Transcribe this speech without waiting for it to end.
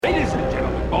Ladies and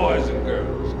gentlemen, boys and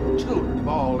girls, children of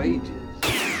all ages.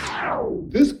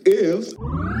 This is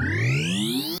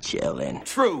Chillin'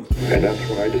 Truth. And that's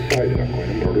when I decided I'm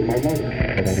going to murder my mother.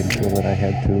 But I didn't feel that I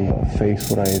had to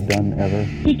face what I had done ever.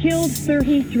 He killed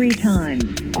 33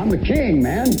 times. I'm the king,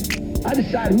 man. I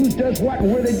decide who does what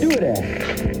and where they do it at.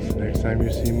 So next time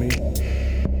you see me,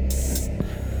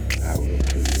 I will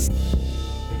kill you.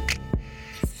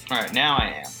 All right, now I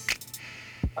am.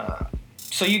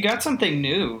 So you got something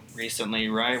new recently,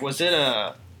 right? Was it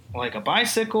a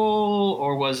bicycle,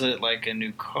 or was it like a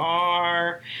new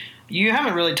car? You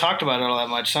haven't really talked about it all that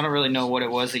much, so I don't really know what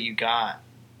it was that you got.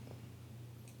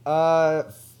 It's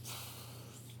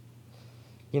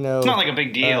not like a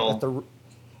big deal.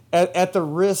 At the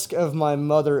risk of my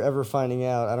mother ever finding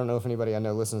out, I don't know if anybody I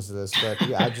know listens to this, but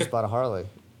yeah, I just bought a Harley.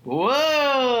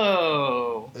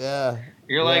 Whoa! Yeah.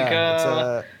 You're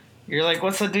like,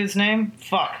 what's that dude's name?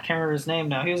 Fuck, I can't remember his name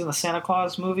now. He was in the Santa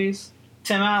Claus movies.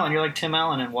 Tim Allen. You're like Tim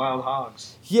Allen in Wild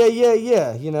Hogs. Yeah.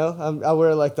 You know, I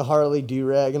wear like the Harley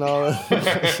do-rag and all that.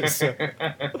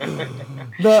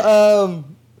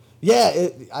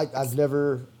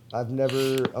 I've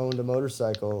never owned a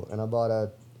motorcycle, and I bought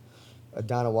a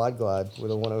Dyna Wide Glide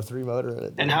with a 103 motor in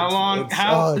it. And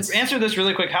answer this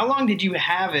really quick. How long did you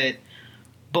have it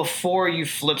before you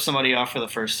flipped somebody off for the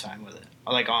first time with it?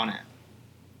 Or like on it?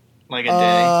 Like a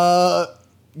day?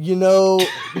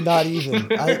 Not even.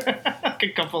 Like a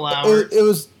couple hours. It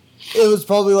was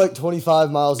probably like 25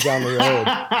 miles down the road.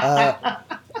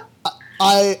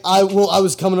 I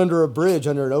was coming under a bridge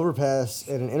under an overpass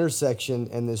at an intersection,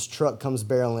 and this truck comes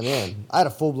barreling in. I had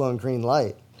a full-blown green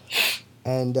light,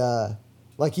 and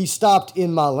he stopped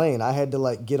in my lane. I had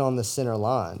to get on the center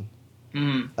line.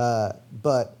 Mm-hmm.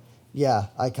 But yeah,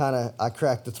 I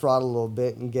cracked the throttle a little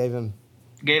bit and gave him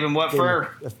what fur?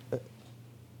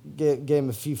 Gave him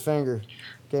a few fingers.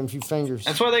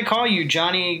 That's why they call you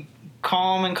Johnny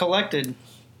Calm and Collected.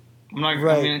 I'm not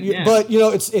right. But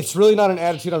it's really not an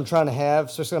attitude I'm trying to have,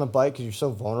 especially on a bike, because you're so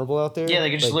vulnerable out there. Yeah,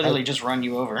 they could just literally just run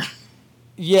you over.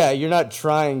 Yeah, you're not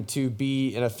trying to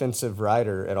be an offensive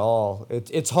rider at all.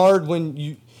 It's hard when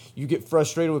you get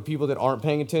frustrated with people that aren't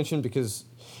paying attention, because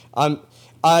I've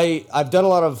done a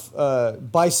lot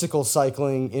of bicycle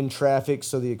cycling in traffic,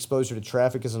 so the exposure to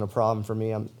traffic isn't a problem for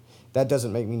me. That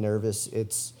doesn't make me nervous.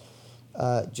 It's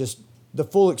just the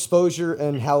full exposure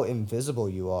and how invisible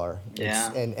you are.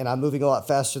 Yeah. And I'm moving a lot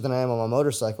faster than I am on my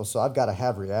motorcycle, so I've got to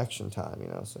have reaction time,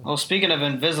 So. Well, speaking of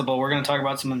invisible, we're going to talk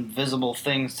about some invisible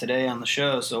things today on the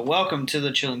show. So welcome to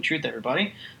the Chilling Truth,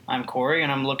 everybody. I'm Corey,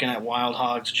 and I'm looking at Wild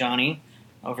Hogs Johnny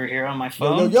over here on my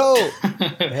phone. Yo.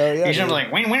 Hell yeah. He's just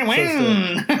like, wing.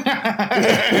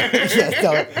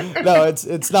 No,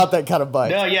 it's not that kind of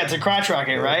bike. No, yeah, it's a crotch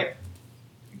rocket, right?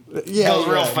 Yeah. Goes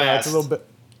real fast. No, it's a little bit.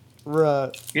 Right.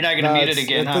 You're not going to mute it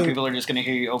again, huh? People are just going to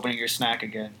hear you opening your snack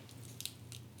again.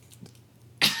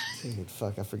 Dude,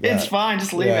 fuck, I forgot. It's fine,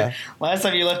 just leave it. Last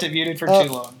time you left it muted for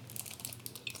too long.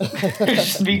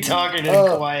 Just be talking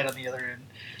and quiet on the other end.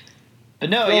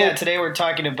 But today we're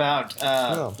talking about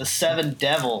the seven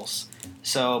devils.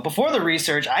 So before the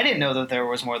research, I didn't know that there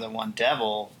was more than one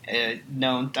devil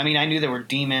known. I mean, I knew there were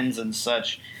demons and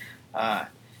such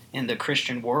in the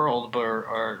Christian world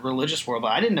or religious world, but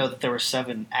I didn't know that there were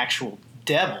seven actual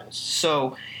devils.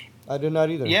 So I did not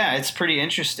either. Yeah, it's pretty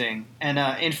interesting. And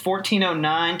in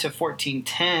 1409 to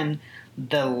 1410,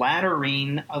 the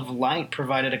Lateran of Light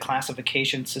provided a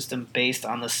classification system based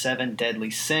on the seven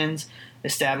deadly sins,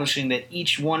 establishing that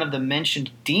each one of the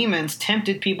mentioned demons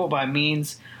tempted people by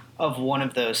means of one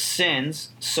of those sins.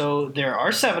 So there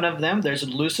are seven of them. There's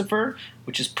Lucifer,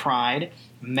 which is pride,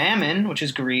 Mammon, which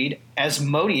is greed,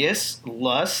 Asmodeus,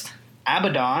 lust,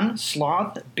 Abaddon,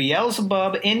 sloth,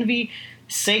 Beelzebub, envy,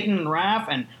 Satan, wrath,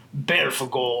 and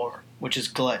Belphegor, which is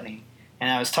gluttony. And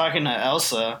I was talking to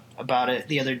Elsa about it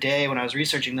the other day when I was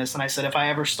researching this, and I said if I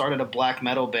ever started a black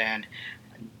metal band,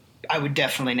 I would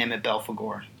definitely name it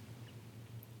Belphegor.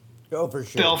 Oh, for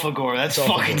sure. Belphegor, that's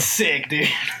fucking sick, dude.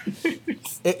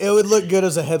 It would look good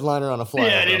as a headliner on a flyer.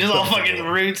 Yeah, dude, just all fucking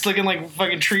roots, looking like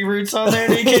fucking tree roots on there.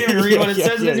 Dude, you can't even read what it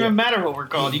says. It doesn't even matter what we're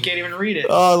called. You can't even read it.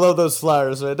 Oh, I love those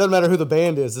flyers. Man. It doesn't matter who the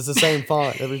band is. It's the same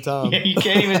font every time. Yeah, you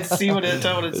can't even see tell what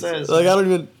it says. Like I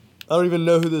don't even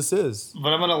know who this is.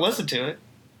 But I'm gonna listen to it.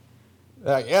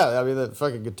 Yeah, I mean the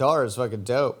fucking guitar is fucking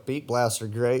dope. Beat blasts are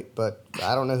great, but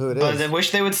I don't know who it is. But I wish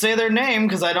they would say their name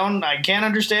because I can't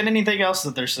understand anything else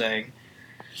that they're saying.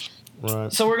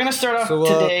 Right. So we're going to start off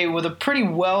today with a pretty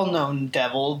well-known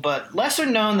devil, but lesser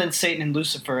known than Satan and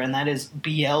Lucifer, and that is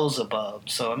Beelzebub.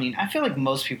 So, I mean, I feel like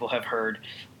most people have heard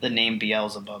the name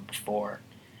Beelzebub before.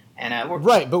 And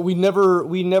right, but we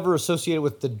never associate it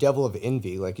with the devil of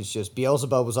envy. Like, it's just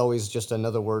Beelzebub was always just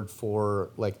another word for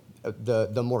like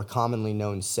the more commonly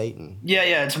known Satan.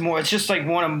 Yeah, it's just like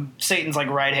one of Satan's like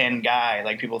right-hand guy.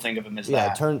 Like, people think of him as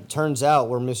that. Yeah, turns out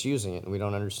we're misusing it and we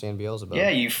don't understand Beelzebub. Yeah,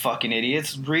 you fucking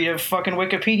idiots. Read a fucking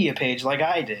Wikipedia page like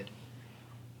I did.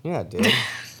 Yeah, dude.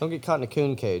 Don't get caught in a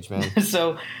coon cage, man.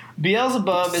 So,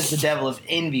 Beelzebub is the devil of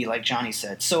envy, like Johnny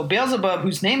said. So, Beelzebub,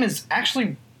 whose name is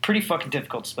actually pretty fucking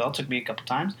difficult to spell, it took me a couple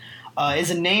times,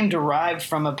 is a name derived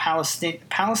from a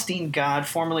Palestine god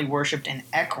formerly worshipped in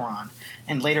Ekron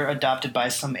and later adopted by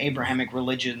some Abrahamic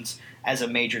religions as a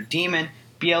major demon.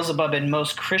 Beelzebub in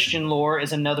most Christian lore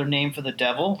is another name for the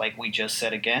devil, like we just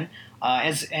said again,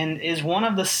 and is one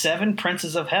of the 7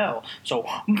 princes of hell. So,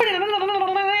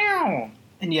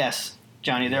 and yes,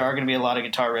 Johnny, there are going to be a lot of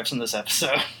guitar riffs in this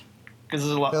episode. Because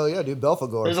there's a lot. Hell yeah, dude,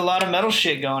 Belphegor. There's a lot of metal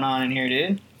shit going on in here,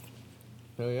 dude.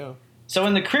 Hell yeah. So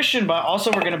in the Christian Bible,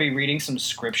 also we're going to be reading some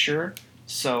scripture.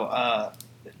 So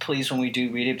please, when we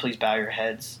do read it, please bow your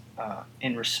heads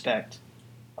in respect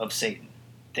of Satan.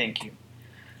 Thank you.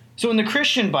 So in the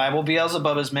Christian Bible,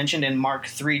 Beelzebub is mentioned in Mark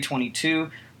 3:22.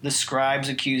 The scribes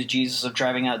accused Jesus of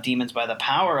driving out demons by the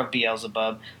power of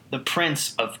Beelzebub, the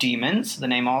prince of demons. The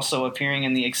name also appearing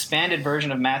in the expanded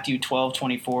version of Matthew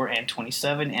 12:24 and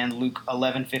 27 and Luke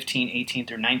 11:15, 18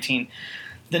 through 19.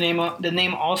 The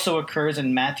name also occurs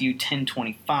in Matthew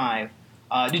 10:25.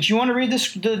 Did you want to read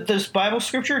this Bible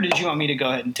scripture, or did you want me to go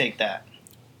ahead and take that?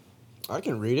 I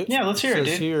can read it. Yeah, let's hear it,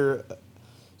 dude. It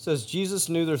says, Jesus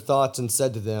knew their thoughts and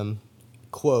said to them,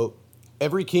 quote,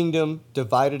 "Every kingdom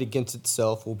divided against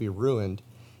itself will be ruined,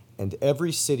 and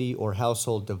every city or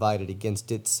household divided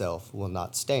against itself will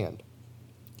not stand.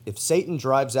 If Satan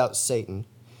drives out Satan,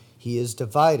 he is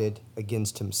divided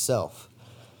against himself.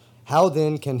 How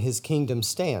then can his kingdom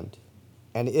stand?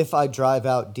 And if I drive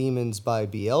out demons by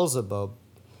Beelzebub,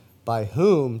 by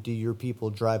whom do your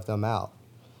people drive them out?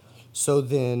 So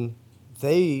then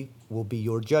they will be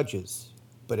your judges.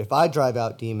 But if I drive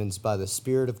out demons by the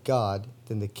Spirit of God,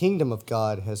 then the kingdom of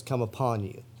God has come upon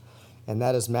you." And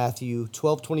that is Matthew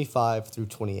 12:25 through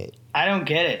 28. I don't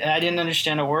get it. I didn't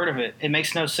understand a word of it. It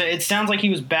makes no sense. It sounds like he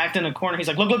was backed in a corner. He's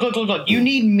like, look. You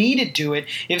need me to do it.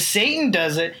 If Satan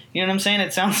does it, you know what I'm saying?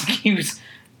 It sounds like he was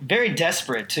very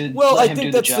desperate to let him do the job. Well, I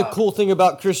think that's the cool thing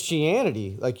about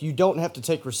Christianity. Like, you don't have to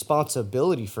take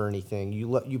responsibility for anything.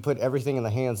 You put everything in the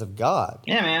hands of God.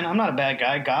 Yeah, man, I'm not a bad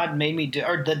guy. God made me do,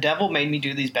 or the devil made me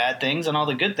do these bad things, and all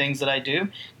the good things that I do,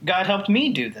 God helped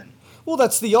me do them. Well,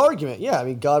 that's the argument. Yeah, I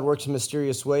mean, God works in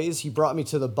mysterious ways. He brought me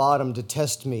to the bottom to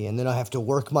test me, and then I have to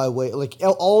work my way. Like,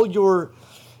 all your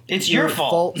fault.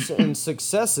 Faults and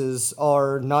successes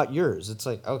are not yours. It's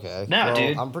like, okay,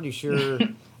 dude. I'm pretty sure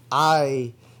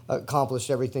I accomplished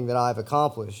everything that I've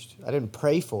accomplished. I didn't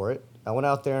pray for it. I went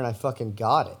out there and I fucking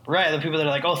got it. Right, the people that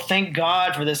are like, oh, thank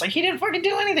God for this. Like, he didn't fucking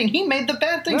do anything. He made the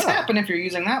bad things happen if you're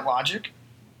using that logic.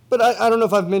 But I don't know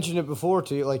if I've mentioned it before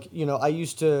to you. Like, you know, I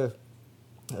used to,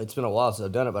 it's been a while since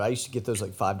I've done it, but I used to get those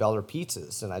like $5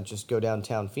 pizzas, and I'd just go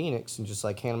downtown Phoenix and just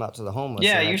like hand them out to the homeless.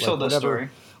 Yeah, you told this story.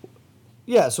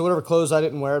 Yeah, so whatever clothes I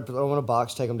didn't wear, I'd put them in a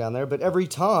box, take them down there. But every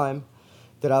time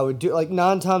that I would do, like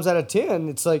 9 times out of 10,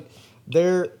 it's like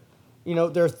they're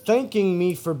thanking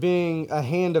me for being a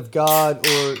hand of God,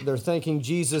 or they're thanking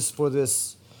Jesus for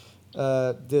this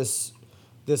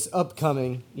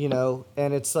upcoming, you know.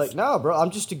 And it's like, no, bro,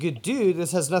 I'm just a good dude.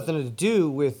 This has nothing to do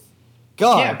with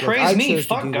God. Yeah, praise me,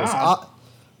 fuck God.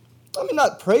 I mean,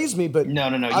 not praise me, but no,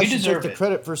 I should take the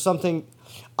credit for something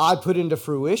I put into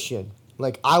fruition.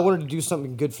 Like, I wanted to do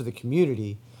something good for the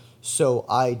community, so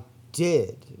I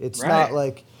did. It's not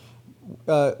like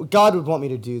God would want me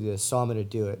to do this, so I'm going to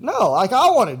do it. No, like,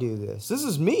 I want to do this. This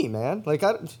is me, man. Like,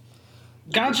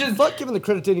 God's just fuck giving the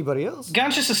credit to anybody else.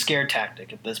 God's just a scare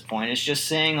tactic at this point. It's just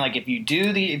saying, like, if you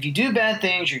do bad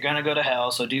things, you're gonna go to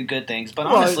hell. So do good things. But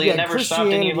honestly, it never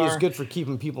stopped any of our. Christianity is good for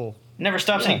keeping people. Never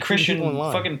stops any Christian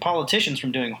fucking politicians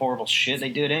from doing horrible shit. They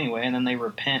do it anyway, and then they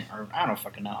repent, or I don't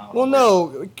fucking know how. Well,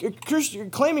 no,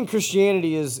 claiming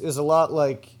Christianity is a lot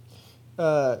like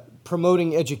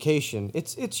promoting education.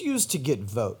 It's used to get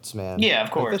votes, man. Yeah,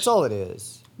 of course. Like, that's all it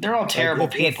is. They're all terrible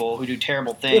people who do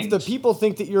terrible things. If the people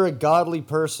think that you're a godly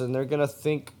person, they're going to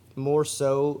think more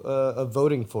so of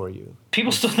voting for you.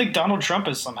 People still think Donald Trump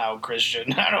is somehow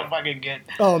Christian. I don't fucking get...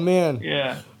 Oh, man.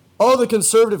 Yeah. All the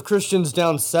conservative Christians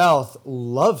down south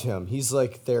love him. He's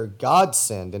like their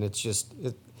godsend, and it's just...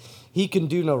 he can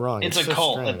do no wrong. It's a so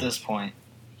cult strange. at this point.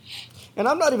 And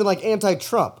I'm not even like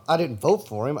anti-Trump. I didn't vote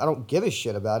for him. I don't give a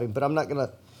shit about him, but I'm not going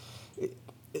to...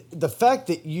 the fact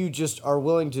that you just are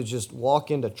willing to just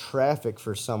walk into traffic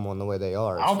for someone the way they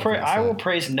are. I will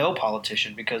praise no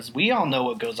politician because we all know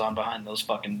what goes on behind those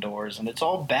fucking doors, and it's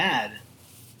all bad.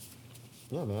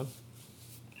 Yeah, man.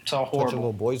 It's all Touching horrible.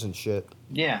 little boys and shit.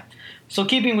 Yeah. So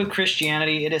keeping with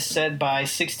Christianity, it is said by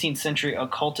 16th century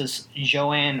occultist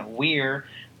Joanne Weir,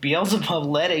 Beelzebub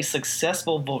led a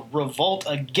successful revolt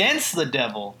against the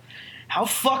devil. How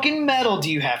fucking metal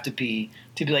do you have to be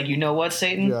like, you know what,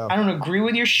 Satan? Yeah. I don't agree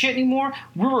with your shit anymore.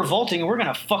 We're revolting and we're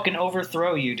gonna fucking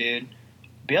overthrow you, dude.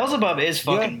 Beelzebub is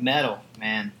fucking metal,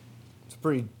 man. It's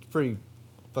pretty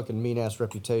fucking mean ass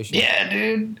reputation. Yeah,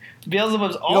 dude.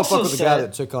 Beelzebub's You don't also fuck with the said. guy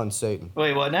that took on Satan.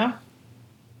 Wait, what now?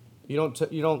 You don't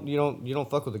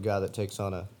fuck with the guy that takes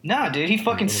on a. Nah, dude. He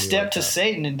fucking enemy stepped like to that.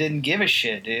 Satan and didn't give a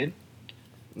shit, dude.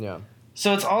 Yeah.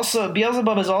 So it's also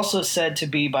Beelzebub is also said to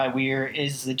be by Weir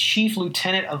is the chief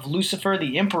lieutenant of Lucifer,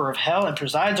 the emperor of hell, and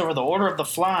presides over the Order of the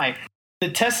Fly. The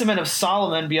Testament of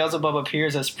Solomon, Beelzebub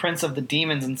appears as prince of the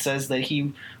demons and says that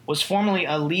he was formerly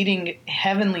a leading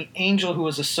heavenly angel who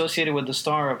was associated with the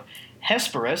star of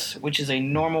Hesperus, which is a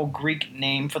normal Greek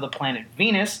name for the planet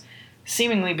Venus.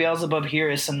 Seemingly, Beelzebub here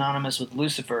is synonymous with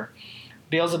Lucifer.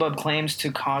 Beelzebub claims to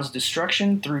cause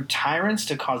destruction through tyrants,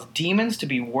 to cause demons to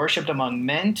be worshipped among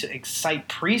men, to excite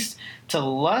priests to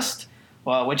lust,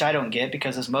 well, which I don't get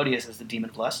because Asmodeus is the demon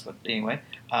of lust, but anyway,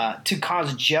 to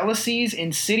cause jealousies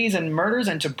in cities and murders,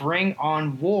 and to bring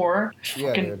on war.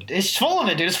 Yeah, dude. It's full of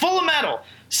it, dude. It's full of metal.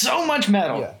 So much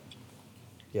metal. Yeah.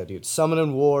 Yeah, dude.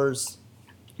 Summoning wars.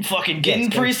 Fucking getting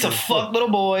it's priests to gangster. fuck little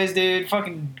boys, dude.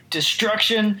 Fucking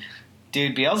destruction.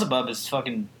 Dude, Beelzebub is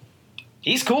fucking...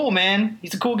 He's cool, man.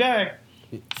 He's a cool guy.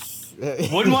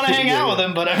 Wouldn't want to hang out with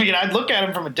him, but I mean, I'd look at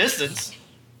him from a distance.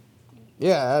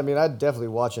 Yeah, I mean, I'd definitely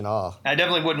watch in awe. I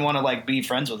definitely wouldn't want to, like, be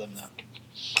friends with him,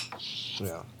 though.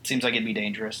 Yeah. Seems like it'd be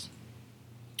dangerous.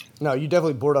 No, you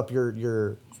definitely board up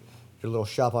your little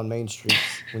shop on Main Street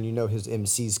when you know his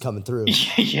MC's coming through.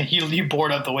 Yeah, you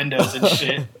board up the windows and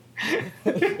shit.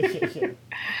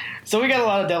 So we got a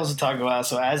lot of devils to talk about.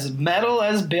 So as metal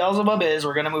as Beelzebub is,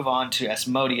 we're going to move on to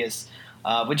Asmodeus,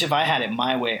 which if I had it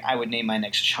my way, I would name my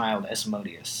next child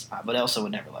Asmodeus. But Elsa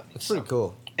would never let me. It's pretty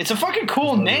cool. It's a fucking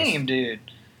cool Asmodeus. name, dude.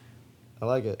 I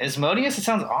like it. Asmodeus, it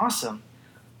sounds awesome.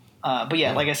 But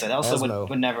yeah, like I said, Elsa Asmo.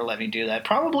 would never let me do that.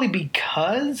 Probably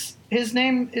because his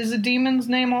name is a demon's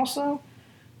name also.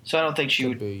 So I don't think she Could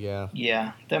would. be, yeah.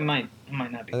 Yeah, that might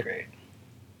not be great.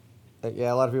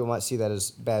 Yeah, a lot of people might see that as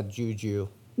bad juju.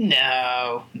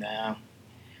 No.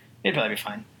 It'd probably be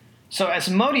fine. So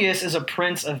Asmodeus is a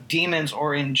prince of demons,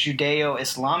 or in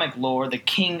Judeo-Islamic lore, the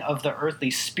king of the earthly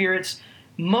spirits,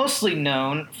 mostly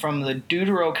known from the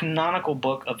deuterocanonical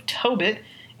book of Tobit,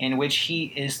 in which he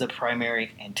is the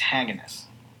primary antagonist.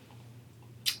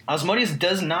 Asmodeus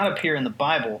does not appear in the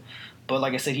Bible, but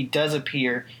like I said, he does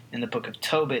appear in the book of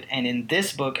Tobit, and in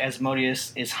this book,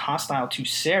 Asmodeus is hostile to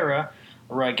Sarah,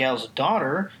 Raguel's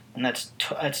daughter, and that's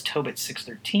Tobit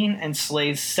 6:13, and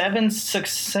slays seven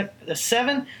successive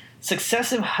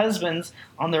husbands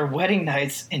on their wedding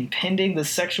nights, impending the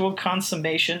sexual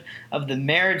consummation of the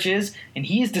marriages, and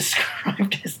he is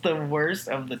described as the worst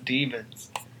of the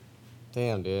demons.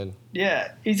 Damn, dude.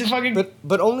 Yeah, he's a fucking...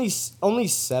 But only 7?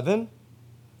 I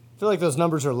feel like those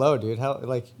numbers are low, dude. How,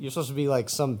 like, you're supposed to be like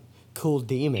some cool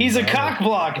demon. He's a right? cock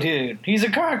block, dude. He's a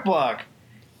cock block.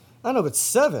 I know, but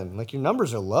 7. Like, your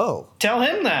numbers are low. Tell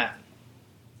him that.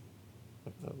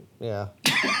 Yeah.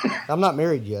 I'm not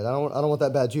married yet. I don't want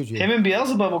that bad juju. Him and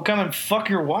Beelzebub will come and fuck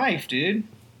your wife, dude.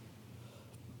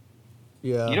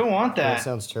 Yeah. You don't want that. That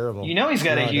sounds terrible. You know he's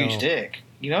got No, a I huge don't. dick.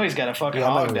 You know he's got a fucking Yeah,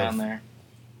 I'm not hog gonna down go- there.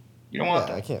 You don't want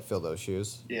Yeah, I that. can't fill those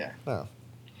shoes. Yeah. No.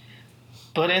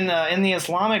 But in the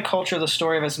Islamic culture, the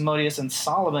story of Asmodeus and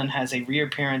Solomon has a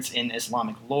reappearance in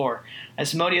Islamic lore.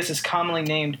 Asmodeus is commonly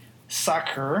named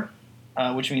Sakhr,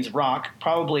 which means rock,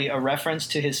 probably a reference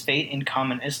to his fate in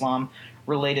common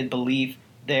Islam-related belief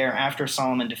there. After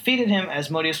Solomon defeated him,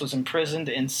 Asmodeus was imprisoned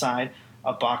inside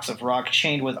a box of rock,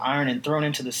 chained with iron, and thrown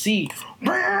into the sea.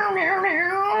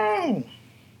 Yeah,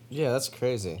 that's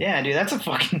crazy. Yeah, dude, that's a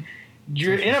fucking...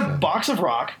 You're in a box of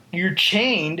rock, you're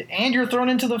chained, and you're thrown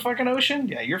into the fucking ocean?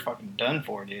 Yeah, you're fucking done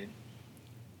for, dude.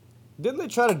 Didn't they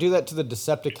try to do that to the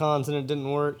Decepticons and it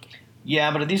didn't work?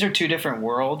 Yeah, but these are two different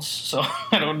worlds, so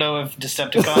I don't know if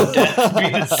Decepticon death would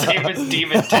be the same as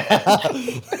demon death.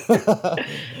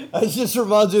 It just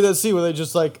reminds me of that scene where they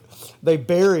just like, they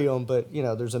bury them, but, you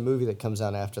know, there's a movie that comes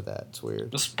out after that. It's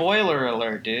weird. Spoiler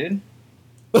alert, dude.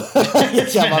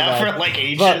 It's Been out for like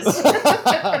ages.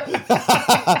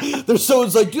 There's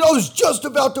someone's like, dude, I was just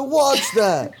about to watch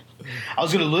that. I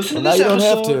was going to listen to Now this you don't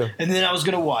have episode, to. and then I was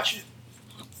going to watch it.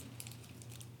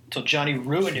 Until Johnny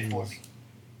ruined it for me.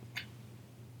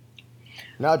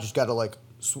 Now I just got to like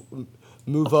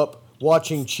move up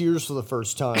watching Cheers for the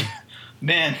first time.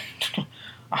 Man,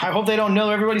 I hope they don't know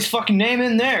everybody's fucking name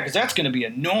in there, because that's going to be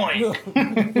annoying.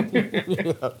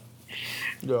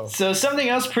 Yeah. So something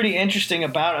else pretty interesting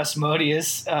about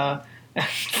Asmodeus, fuck,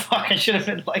 I should have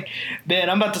been like, man,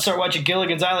 I'm about to start watching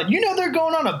Gilligan's Island. You know they're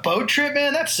going on a boat trip,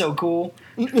 man? That's so cool.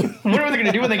 What are they going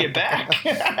to do when they get back?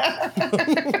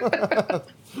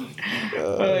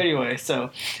 Anyway,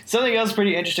 so something else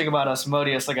pretty interesting about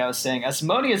Asmodeus, like I was saying.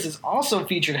 Asmodeus is also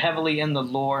featured heavily in the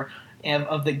lore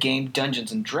of the game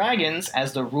Dungeons & Dragons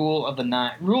as the ruler of the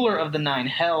nine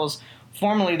hells,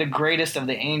 formerly the greatest of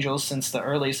the angels since the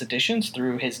earliest editions,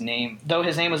 though his name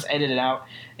was edited out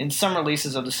in some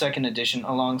releases of the second edition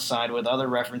alongside with other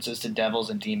references to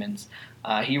devils and demons.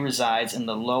 He resides in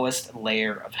the lowest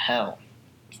layer of hell.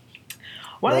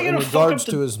 Why are they going to fuck up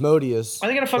to Asmodeus? Why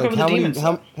are they going to fuck up the demons?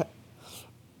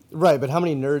 Right, but how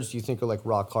many nerds do you think are like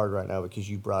rock hard right now because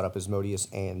you brought up Asmodeus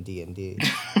and D&D?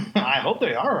 I hope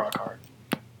they are rock hard,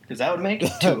 because that would make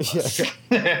it two of us.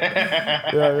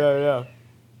 Yeah.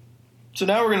 So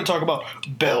now we're going to talk about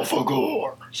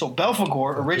Belphegor. So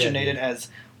Belphegor originated as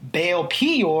Baal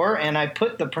Peor, and I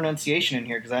put the pronunciation in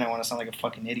here because I didn't want to sound like a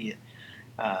fucking idiot.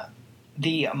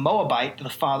 The Moabite, the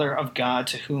father of God,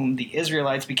 to whom the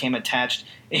Israelites became attached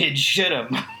in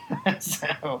Shittim.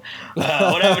 So,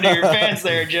 what happened to your fans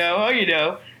there, Joe? Oh, you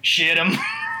know, Shittim. Shittim.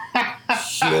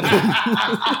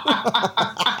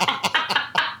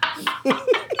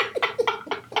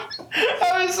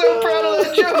 I was so proud of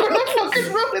that joke when I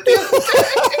fucking wrote it the other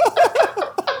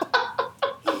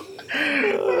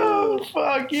day. Oh,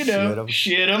 fuck, you know,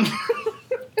 Shittim.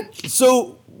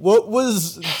 So, what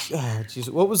was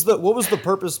the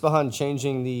purpose behind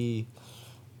changing the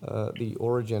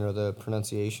origin or the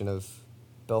pronunciation of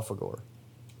Belphegor?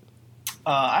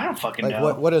 I don't fucking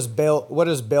know. What does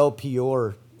Baal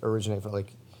Peor originate from?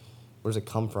 Like, where does it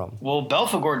come from? Well,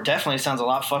 Belphegor definitely sounds a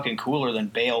lot fucking cooler than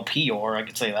Baal Peor. I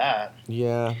could say that.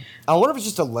 Yeah, I wonder if it's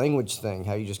just a language thing,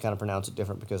 how you just kind of pronounce it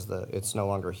different because it's no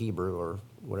longer Hebrew or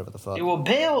whatever the fuck. Well,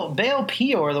 Baal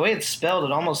Peor, the way it's spelled,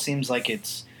 it almost seems like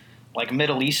it's like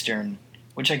Middle Eastern,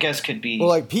 which I guess could be. Well,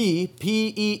 like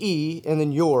P-E-E, and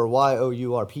then Yor,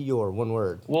 Y-O-U-R, P-Yor, one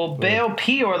word. Well, Baal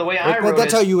Peor, the way I wrote it.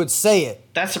 That's how you would say it.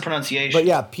 That's the pronunciation. But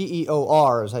yeah,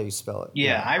 P-E-O-R is how you spell it.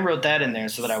 Yeah, I wrote that in there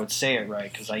so that I would say it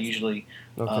right, because I usually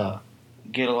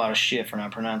get a lot of shit for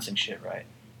not pronouncing shit right.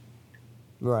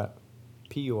 Right.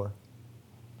 P-Yor.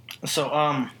 So,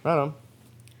 Right on.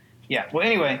 Yeah, well,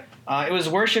 anyway, it was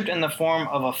worshipped in the form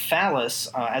of a phallus.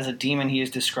 As a demon, he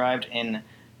is described in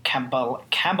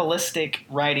Kabbalistic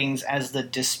writings as the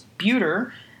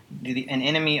disputer, an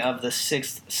enemy of the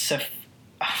sixth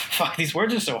fuck, these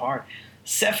words are so hard.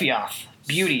 Sephioth,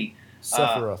 beauty.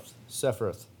 Sephiroth.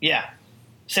 Yeah.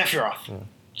 Sephiroth. Yeah.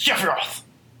 Sephiroth.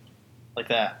 Like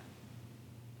that.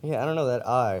 Yeah, I don't know that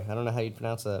I don't know how you'd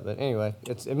pronounce that, but anyway,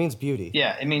 it means beauty.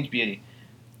 Yeah, it means beauty.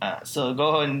 So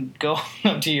go ahead and go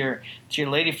up to your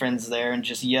lady friends there and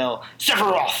just yell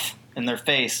Sephiroth in their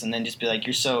face, and then just be like,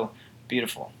 "You're so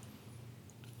beautiful."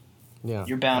 Yeah,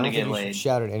 you're bound to get laid. You should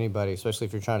shout at anybody, especially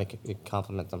if you're trying to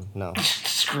compliment them. No,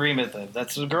 scream at them.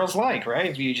 That's what girls like, right?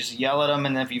 If you just yell at them,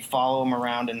 and if you follow them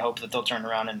around and hope that they'll turn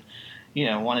around and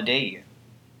want to date you.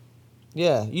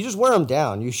 Yeah, you just wear them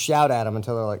down. You shout at them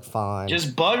until they're like, fine.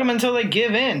 Just bug them until they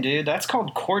give in, dude. That's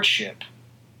called courtship.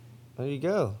 There you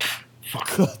go.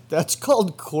 That's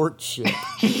called courtship.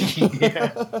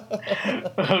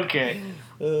 Okay.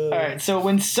 All right. So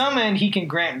when summoned, he can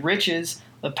grant riches,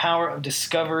 the power of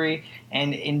discovery,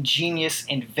 and ingenious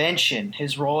invention.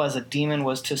 His role as a demon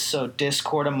was to sow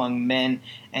discord among men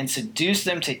and seduce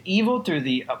them to evil through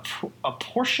the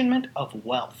apportionment of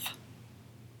wealth.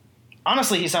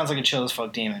 Honestly, he sounds like a chill as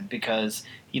fuck demon because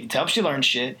he helps you learn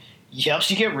shit, he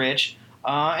helps you get rich,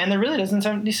 and there really doesn't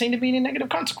seem to be any negative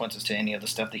consequences to any of the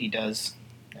stuff that he does.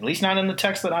 At least not in the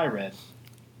text that I read.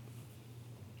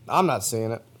 I'm not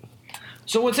seeing it.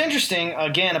 So what's interesting,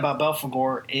 again, about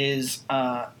Belphegor is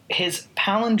his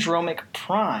palindromic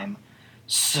prime.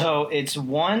 So it's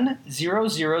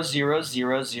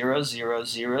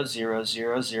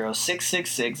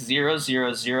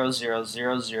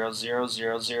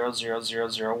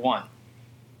 1-000000000000000000000000000000001.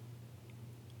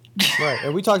 Right,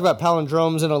 and we talked about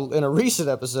palindromes in a recent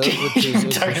episode, which is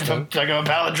interesting. Talking about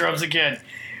palindromes again.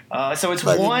 So it's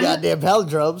like 1. Goddamn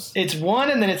palindromes. It's 1,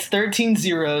 and then it's 13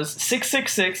 zeros,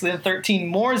 666, then 13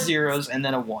 more zeros, and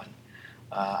then a 1.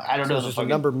 I don't know. It's just a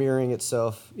number mirroring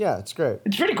itself. Yeah, it's great.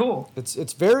 It's pretty cool. It's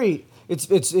very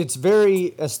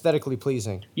aesthetically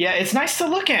pleasing. Yeah, it's nice to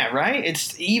look at, right?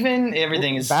 It's even.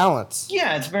 Everything is balance.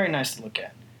 Yeah, it's very nice to look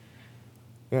at.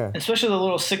 Yeah. Especially the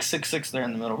little 666 there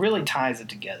in the middle really ties it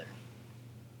together.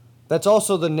 That's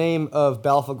also the name of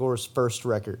Balfagor's first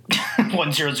record.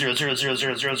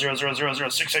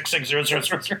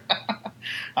 1000000000006660000.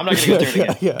 I'm not gonna go through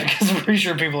it again because I'm pretty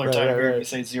sure people are tired of hearing me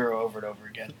say 0 over and over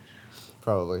again.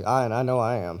 Probably. I know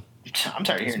I am. I'm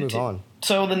tired of hearing it Let's too. move on.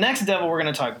 So the next devil we're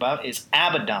going to talk about is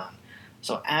Abaddon.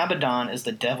 So Abaddon is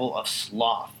the devil of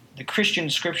sloth. The Christian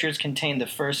scriptures contain the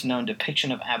first known depiction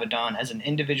of Abaddon as an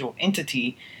individual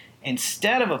entity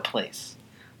instead of a place.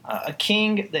 A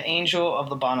king, the angel of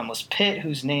the bottomless pit,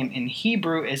 whose name in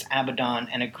Hebrew is Abaddon,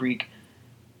 and a Greek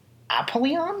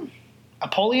Apollyon?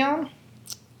 Apollyon?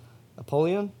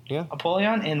 Yeah.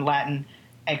 Apollyon, in Latin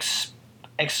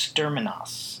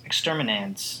exterminans.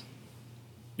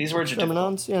 These words are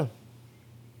difficult. Exterminans, yeah.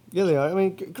 Yeah, they are. I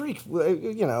mean, Greek,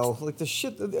 like the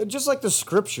shit, just like the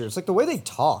scriptures, like the way they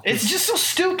talk. It's just so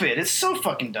stupid. It's so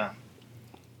fucking dumb.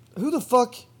 Who the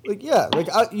fuck? Like, yeah,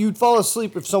 you'd fall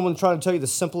asleep if someone tried to tell you the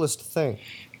simplest thing.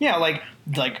 Yeah, like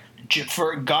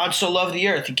for God so loved the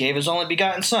earth, he gave his only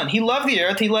begotten son. He loved the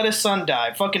earth, he let his son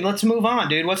die. Fucking let's move on,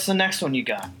 dude. What's the next one you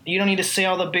got? You don't need to say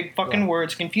all the big fucking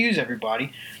words, confuse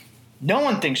everybody. No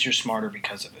one thinks you're smarter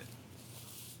because of it.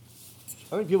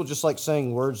 I think people just like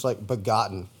saying words like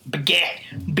begotten. Beget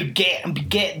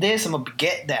this, I'm gonna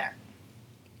beget that.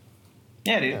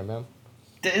 Yeah, dude. Yeah, man.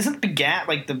 Isn't begat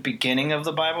like the beginning of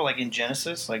the Bible, like in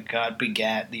Genesis? Like God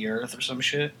begat the earth or some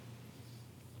shit?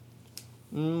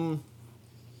 I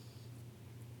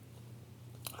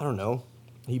don't know.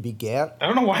 He begat? I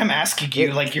don't know why I'm asking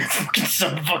you, like you're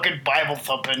some fucking Bible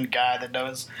thumping guy that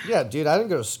knows. Yeah, dude, I didn't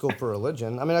go to school for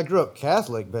religion. I mean, I grew up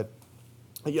Catholic, but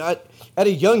at a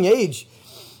young age,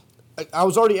 I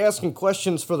was already asking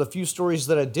questions for the few stories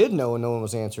that I did know and no one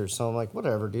was answered. So I'm like,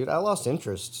 whatever, dude. I lost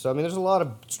interest. So, I mean, there's a lot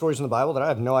of stories in the Bible that I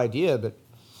have no idea, but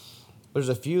there's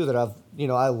a few that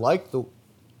I like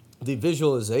the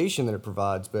visualization that it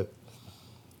provides, but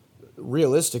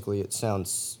realistically, it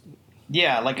sounds...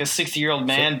 Yeah, like a 60-year-old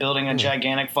man building a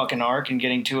gigantic fucking ark and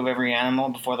getting 2 of every animal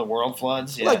before the world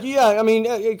floods. Yeah. I mean,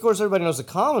 of course, everybody knows the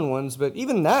common ones, but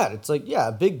even that, it's like, yeah,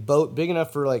 a big boat, big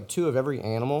enough for like 2 of every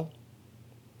animal.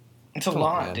 It's a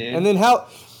lot, dude. And then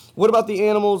what about the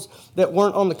animals that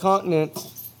weren't on the continent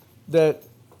that,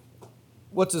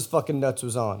 what's his fucking nuts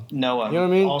was on? Noah. You know what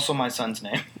I mean? Also my son's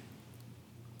name.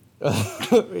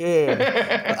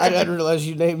 Yeah. I didn't realize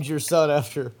you named your son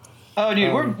after... Oh,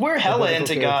 dude, we're hella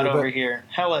into God over but, here.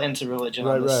 Hella into religion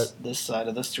on this side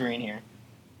of the screen here.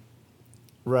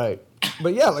 Right.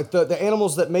 But yeah, like the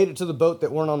animals that made it to the boat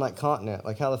that weren't on that continent.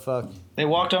 Like, how the fuck? They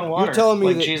walked on water. You're telling me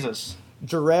like that Jesus.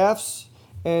 Giraffes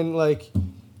and, like,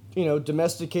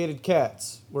 domesticated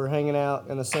cats were hanging out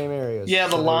in the same areas. Yeah,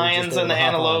 the lions and the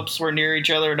antelopes were near each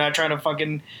other, not trying to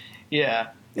fucking...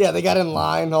 Yeah. Yeah, they got in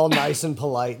line all nice and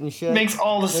polite and shit. Makes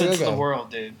all the sense in the world,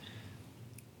 dude.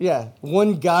 Yeah,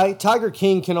 one guy, Tiger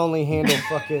King can only handle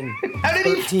fucking How did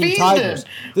he 13 feed tigers.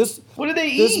 them? What did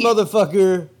they This eat?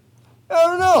 motherfucker, I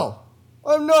don't know.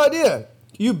 I have no idea.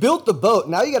 You built the boat,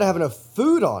 now you gotta have enough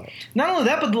food on it. Not only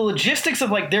that, but the logistics of,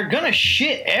 like, they're gonna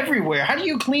shit everywhere. How do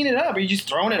you clean it up? Are you just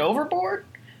throwing it overboard?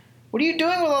 What are you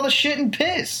doing with all the shit and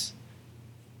piss?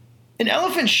 An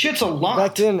elephant shits a lot.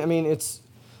 Back then, I mean, you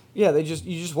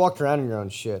just walked around in your own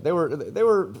shit. They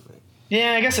were.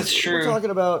 Yeah, I guess it's true. We're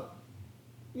talking about.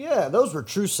 Yeah, those were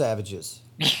true savages.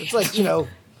 It's like, they're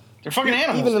fucking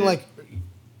animals. Even in dude. like,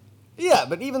 yeah,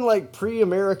 but even like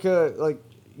pre-America, like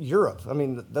Europe. I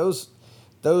mean, those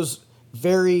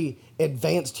very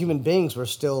advanced human beings were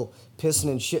still pissing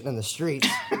and shitting in the streets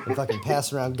and fucking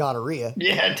passing around gonorrhea.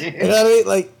 Yeah, dude. You know what I mean?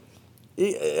 Like,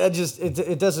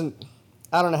 it doesn't.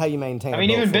 I don't know how you maintain. I mean,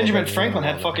 even Benjamin Franklin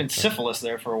had fucking syphilis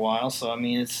there for a while. So I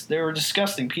mean, they were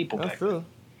disgusting people back then. True.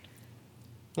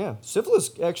 Yeah,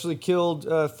 syphilis actually killed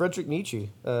Friedrich Nietzsche,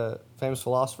 famous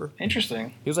philosopher.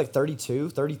 Interesting. He was like 32,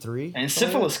 33. And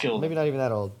syphilis killed him. Maybe not even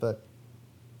that old, but...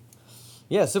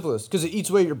 Yeah, syphilis, because it eats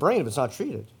away your brain if it's not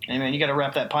treated. Hey, man, you got to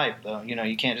wrap that pipe, though.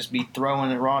 You can't just be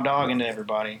throwing a raw dog into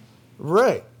everybody.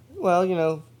 Right.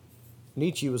 Well,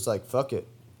 Nietzsche was like, fuck it.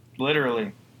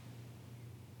 Literally.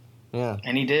 Yeah.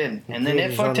 And he did. And then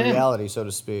it his fucked own him. reality, so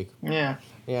to speak. Yeah.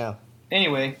 Yeah.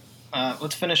 Anyway...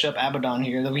 let's finish up Abaddon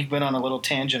here. We went on a little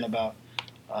tangent about,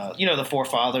 the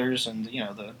forefathers and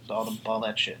all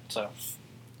that shit. So.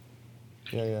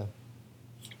 Yeah.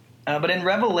 But in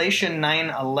Revelation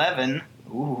 9:11,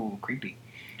 ooh, creepy.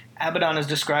 Abaddon is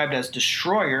described as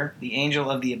destroyer, the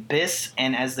angel of the abyss,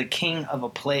 and as the king of a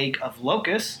plague of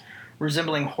locusts,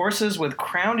 resembling horses with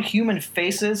crowned human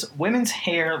faces, women's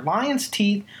hair, lions'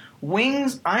 teeth,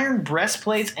 wings, iron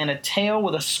breastplates, and a tail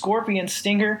with a scorpion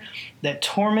stinger that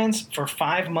torments for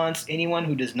 5 months anyone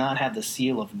who does not have the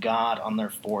seal of God on their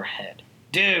forehead.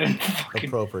 Dude.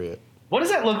 Appropriate. What does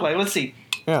that look like? Let's see.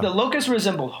 Yeah. The locusts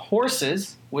resembled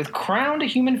horses with crowned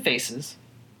human faces,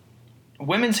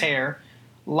 women's hair,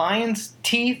 lions'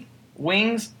 teeth,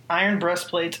 wings, iron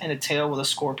breastplates, and a tail with a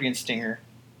scorpion stinger.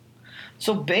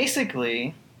 So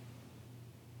basically,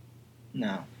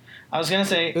 no. I was going to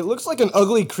say... It looks like an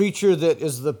ugly creature that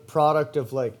is the product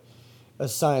of, like, a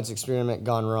science experiment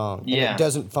gone wrong. And Yeah. it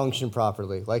doesn't function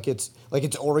properly. Like its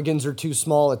organs are too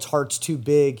small, its heart's too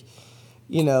big.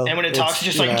 You know, And when it talks,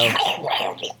 it's just you like...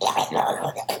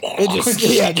 know,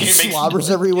 it just slobbers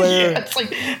everywhere. Yeah, it's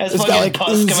like has It's fucking got like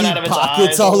pus oozy coming out of its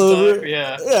pockets eyes all the over. time.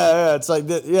 Yeah. yeah. It's like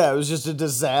it was just a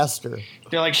disaster.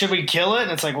 They're like, should we kill it?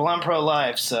 And it's like, well, I'm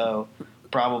pro-life, so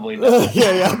probably not. I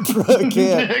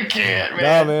can't. I can't, Nah,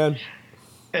 man. man.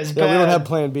 As Yeah, we don't bad, have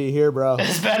Plan B here, bro.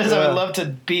 as bad as I Yeah. would love to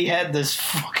behead this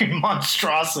fucking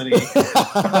monstrosity,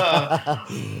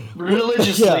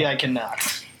 religiously, Yeah. I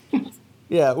cannot.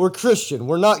 Yeah, we're Christian.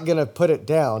 We're not gonna put it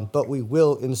down, but we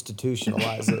will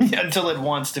institutionalize it. Until it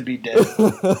wants to be dead.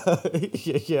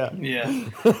 yeah. Yeah.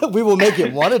 We will make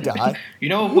it want to die. You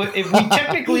know,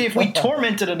 if we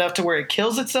torment it enough to where it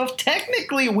kills itself,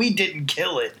 technically we didn't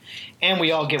kill it. And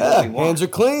we all get what we want. Hands are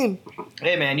clean.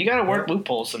 Hey, man, you gotta work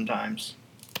loopholes sometimes.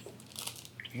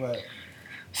 Right.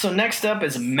 So next up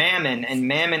is Mammon, and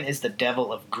Mammon is the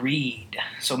devil of greed.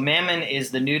 So Mammon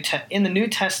is in the New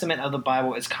Testament of the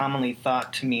Bible is commonly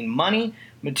thought to mean money,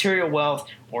 material wealth,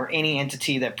 or any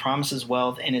entity that promises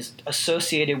wealth and is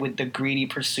associated with the greedy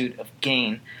pursuit of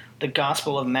gain. The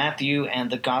Gospel of Matthew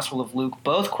and the Gospel of Luke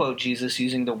both quote Jesus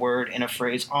using the word in a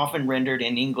phrase often rendered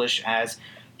in English as,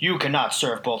 "You cannot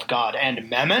serve both God and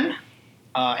Mammon."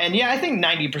 And yeah, I think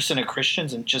 90% of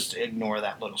Christians just ignore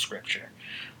that little scripture.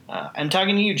 I'm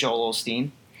talking to you, Joel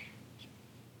Osteen.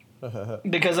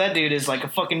 Because that dude is like a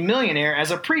fucking millionaire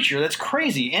as a preacher. That's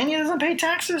crazy. And he doesn't pay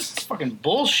taxes? It's fucking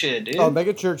bullshit, dude. Oh,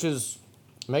 mega churches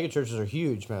are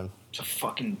huge, man. It's a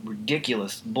fucking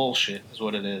ridiculous bullshit is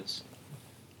what it is.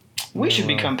 We should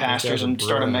become pastors guys are and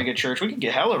start a brilliant. mega church. We could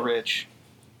get hella rich.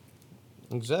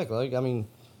 Exactly. Like, I mean,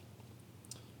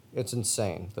 it's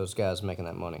insane. Those guys making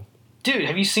that money. Dude,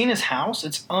 have you seen his house?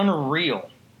 It's unreal.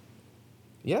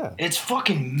 Yeah. It's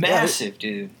fucking massive,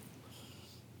 dude.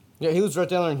 Yeah, he lives right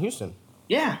down there in Houston.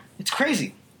 Yeah, it's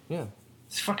crazy. Yeah.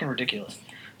 It's fucking ridiculous.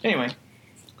 Anyway,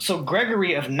 so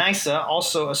Gregory of Nyssa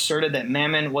also asserted that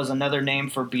Mammon was another name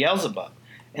for Beelzebub.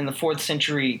 In the 4th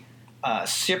century,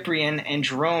 Cyprian and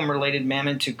Jerome related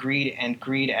Mammon to greed and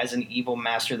greed as an evil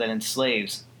master that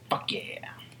enslaves. Fuck yeah.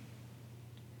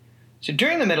 So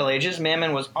during the Middle Ages,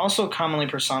 Mammon was also commonly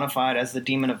personified as the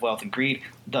demon of wealth and greed.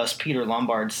 Thus, Peter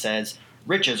Lombard says,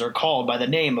 "Riches are called by the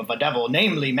name of a devil,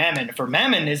 namely Mammon, for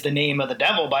Mammon is the name of the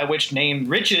devil, by which name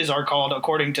riches are called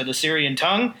according to the Syrian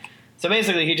tongue." So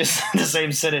basically, he just said the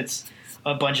same sentence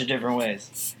a bunch of different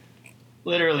ways.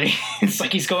 Literally, it's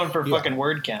like he's going for fucking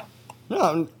word count.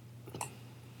 No,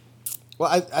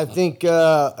 well, I think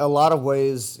a lot of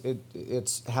ways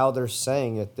it's how they're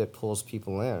saying it that pulls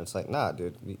people in. It's like, nah,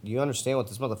 dude, do you understand what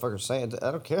this motherfucker's saying? I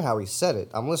don't care how he said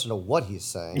it. I'm listening to what he's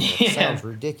saying. It Yeah. sounds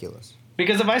ridiculous.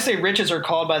 Because if I say riches are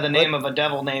called by the name of a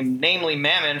devil namely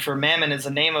Mammon, for Mammon is the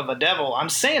name of a devil, I'm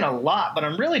saying a lot, but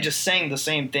I'm really just saying the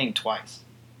same thing twice.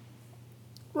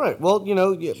 Right. Well, you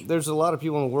know, there's a lot of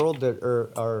people in the world that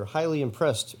are highly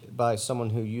impressed by someone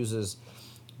who uses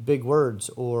big words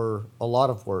or a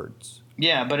lot of words.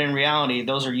 Yeah, but in reality,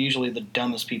 those are usually the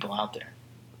dumbest people out there.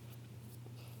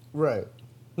 Right.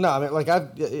 No, I mean, like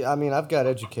I've got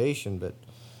education, but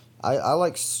I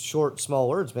like short, small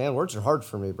words, man. Words are hard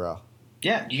for me, bro.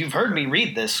 Yeah, you've heard me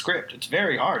read this script. It's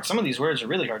very hard. Some of these words are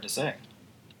really hard to say.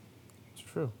 It's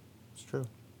true. It's true.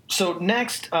 So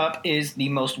next up is the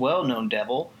most well-known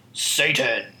devil,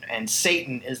 Satan. And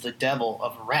Satan is the devil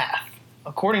of wrath.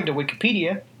 According to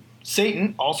Wikipedia,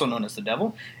 Satan, also known as the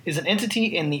devil, is an entity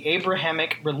in the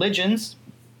Abrahamic religions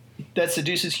that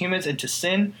seduces humans into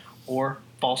sin or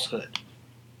falsehood.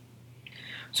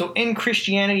 So in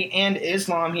Christianity and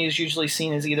Islam, he is usually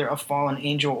seen as either a fallen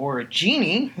angel or a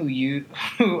genie,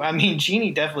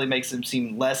 genie definitely makes him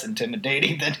seem less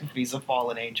intimidating than if he's a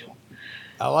fallen angel.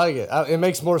 I like it. It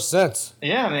makes more sense.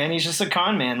 Yeah, man, he's just a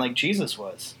con man like Jesus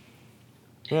was.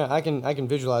 Yeah, I can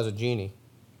visualize a genie.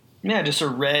 Yeah, just a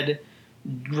red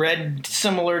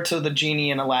similar to the genie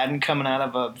in Aladdin coming out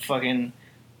of a fucking,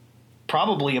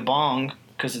 probably a bong,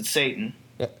 because it's Satan.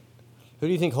 Yeah. Who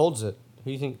do you think holds it? Who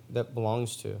do you think that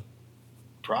belongs to?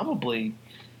 Probably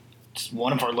just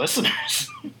one of our listeners.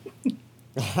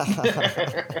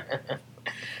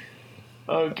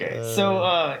 Okay,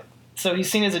 so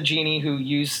he's seen as a genie who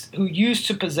used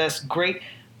to possess great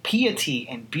piety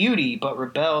and beauty, but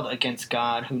rebelled against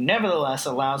God, who nevertheless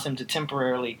allows him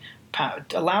temporary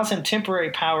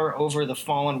power over the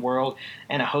fallen world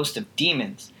and a host of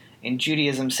demons. In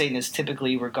Judaism, Satan is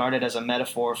typically regarded as a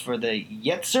metaphor for the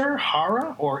Yetzer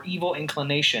Hara, or evil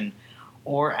inclination,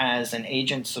 or as an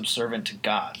agent subservient to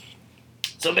God.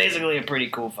 So basically a pretty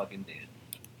cool fucking dude.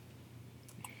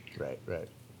 Right.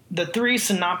 The three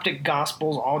synoptic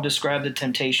gospels all describe the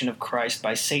temptation of Christ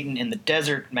by Satan in the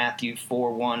desert: Matthew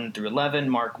 4:1 through 11,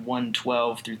 Mark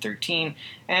 1:12 through 13,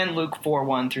 and Luke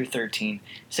 4:1 through 13.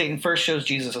 Satan first shows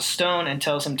Jesus a stone and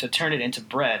tells him to turn it into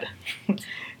bread.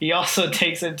 He also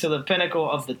takes him to the pinnacle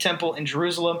of the temple in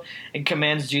Jerusalem and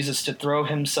commands Jesus to throw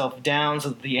himself down so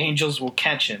that the angels will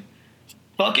catch him.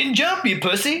 Fucking jump, you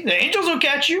pussy. The angels will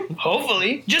catch you.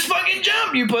 Hopefully. Just fucking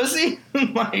jump, you pussy.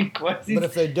 Like, what? But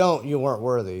if they don't, you weren't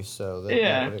worthy, so that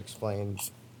Yeah. would explain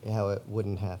how it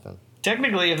wouldn't happen.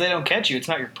 Technically, if they don't catch you, it's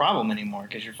not your problem anymore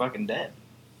because you're fucking dead.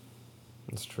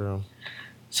 That's true.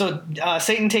 So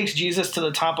Satan takes Jesus to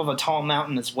the top of a tall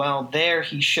mountain as well. There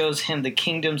he shows him the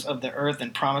kingdoms of the earth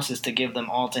and promises to give them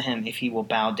all to him if he will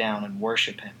bow down and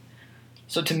worship him.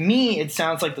 So to me, it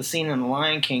sounds like the scene in The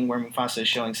Lion King where Mufasa is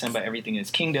showing Simba everything in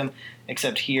his kingdom,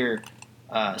 except here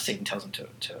Satan tells him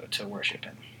to worship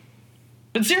him.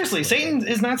 But seriously, Satan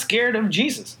is not scared of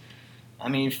Jesus. I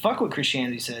mean, fuck what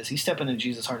Christianity says. He's stepping into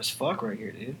Jesus hard as fuck right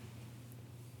here, dude.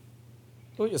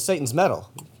 Well, yeah, Satan's metal.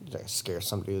 You gotta scare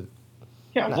somebody.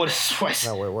 Yeah, Not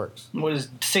the way it works. What is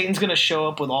Satan's gonna show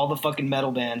up with all the fucking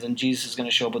metal bands, and Jesus is gonna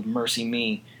show up with Mercy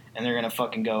Me, and they're gonna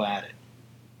fucking go at it.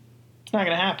 It's not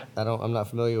gonna happen. I'm not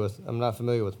familiar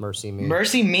with Mercy Me.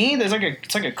 Mercy Me?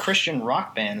 It's like a Christian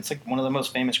rock band. It's like one of the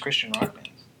most famous Christian rock bands.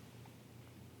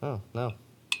 Oh no.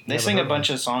 They sing a bunch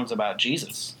of songs about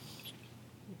Jesus.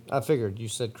 I figured you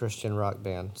said Christian rock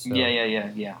band. So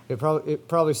Yeah. It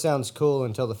probably sounds cool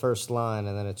until the first line,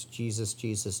 and then it's Jesus,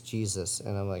 Jesus, Jesus,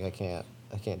 and I'm like, I can't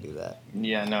do that.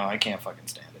 Yeah, no, I can't fucking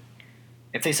stand it.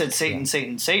 If they said Satan,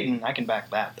 Satan, Satan, I can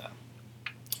back that though.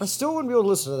 I still wouldn't be able to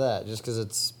listen to that just because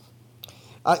it's.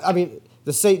 I mean,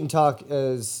 the Satan talk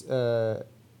is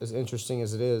as interesting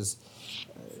as it is.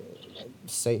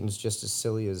 Satan's just as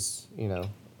silly as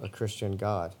a Christian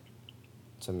god,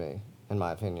 to me, in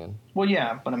my opinion. Well,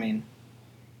 yeah, but I mean,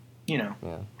 Yeah.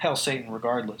 hell Satan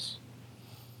regardless.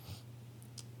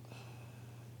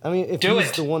 I mean, if Do he's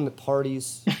it. the one that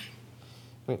parties, I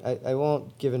mean, I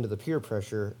won't give in to the peer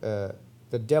pressure.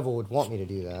 The devil would want me to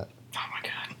do that. Oh my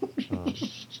god.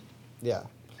 Yeah.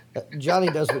 Johnny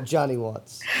does what Johnny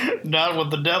wants. Not what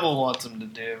the devil wants him to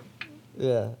do.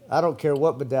 Yeah. I don't care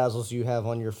what bedazzles you have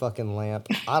on your fucking lamp.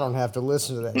 I don't have to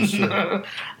listen to that shit.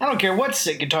 I don't care what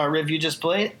sick guitar riff you just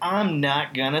played. I'm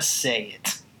not gonna say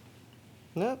it.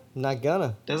 No, not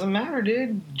gonna. Doesn't matter,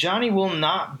 dude. Johnny will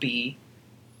not be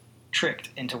tricked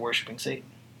into worshiping Satan.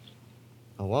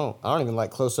 I won't. I don't even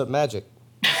like close-up magic.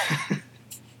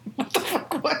 What the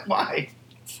fuck? What? Why?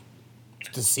 It's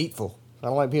deceitful. I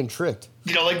don't like being tricked.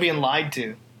 You don't like being lied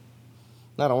to.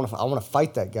 No, I want to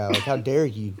fight that guy. Like, how dare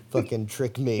you fucking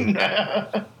trick me?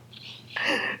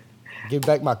 Give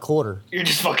back my quarter. You're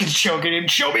just fucking choking him.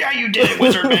 Show me how you did it,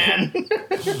 wizard man. Kill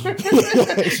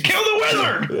the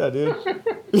wizard. Yeah, dude.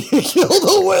 Kill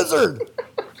the wizard.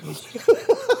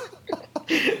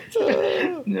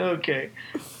 Okay.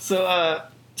 So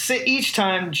each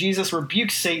time Jesus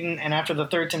rebukes Satan, and after the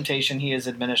third temptation, he is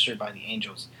administered by the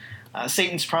angels.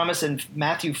 Satan's promise in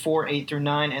Matthew 4:8 through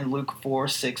 9 and Luke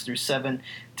 4:6 through 7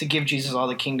 to give Jesus all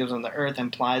the kingdoms on the earth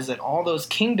implies that all those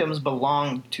kingdoms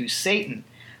belong to Satan.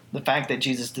 The fact that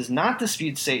Jesus does not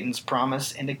dispute Satan's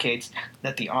promise indicates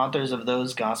that the authors of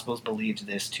those Gospels believed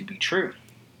this to be true.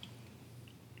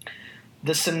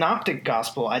 The Synoptic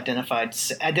Gospel identifies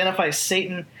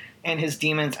Satan and his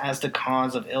demons as the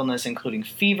cause of illness, including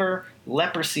fever,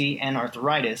 leprosy, and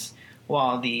arthritis,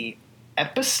 while the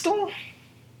Epistle?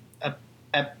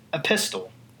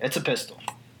 It's a pistol.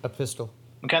 A pistol.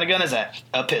 What kind of gun is that?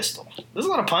 A pistol. There's a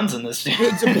lot of puns in this.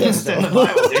 It's a pistol. in the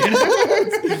Bible,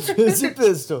 dude. It's a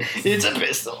pistol. It's a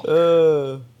pistol.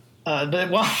 But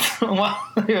while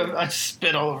I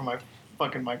spit all over my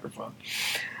fucking microphone.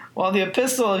 While the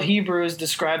Epistle of Hebrews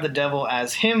described the devil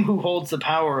as him who holds the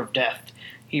power of death,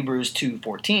 Hebrews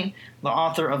 2:14, the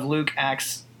author of Luke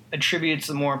Acts attributes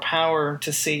more power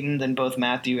to Satan than both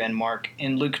Matthew and Mark.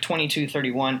 In Luke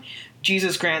 22:31,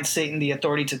 Jesus grants Satan the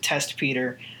authority to test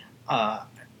Peter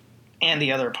and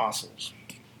the other apostles.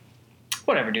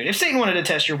 Whatever, dude. If Satan wanted to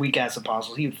test your weak ass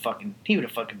apostles, he would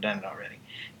have fucking done it already.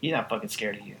 He's not fucking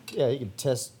scared of you. Yeah, you can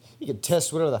test. He can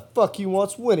test whatever the fuck he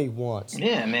wants when he wants.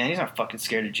 Yeah, man, he's not fucking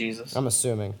scared of Jesus. I'm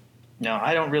assuming. No,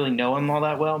 I don't really know him all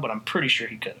that well, but I'm pretty sure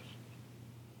he could have.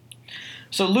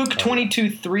 So Luke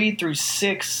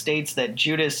 22:3-6 states that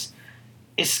Judas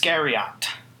Iscariot.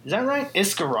 Is that right?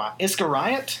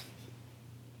 Iscariot?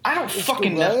 I don't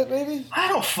fucking know. Maybe? I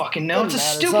don't fucking know. Doesn't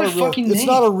It's a matter. stupid fucking name.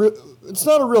 It's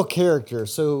not a real character,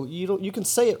 so you can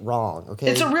say it wrong, okay?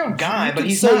 It's a real guy, You but could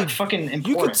he's say- not fucking important.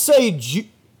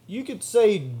 You could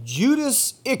say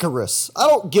Judas Icarus. I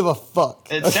don't give a fuck.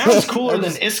 It sounds cooler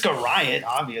than Iscariot,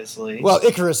 obviously. Well,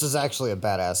 Icarus is actually a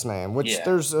badass name, which Yeah.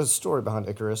 there's a story behind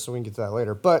Icarus, so we can get to that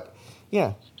later. But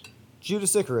yeah,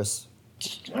 Judas Icarus.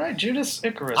 All right, Judas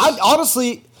Icarus. I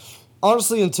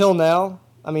honestly, until now,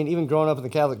 I mean, even growing up in the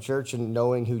Catholic Church and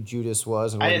knowing who Judas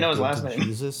was, and I what didn't know he his did last to name.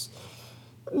 Jesus,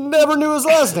 never knew his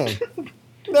last name.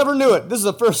 Never knew it. This is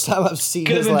the first time I've seen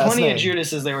Could have his been last plenty name. of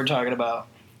Judases they were talking about.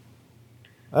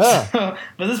 Ah.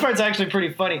 But this part's actually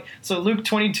pretty funny. So Luke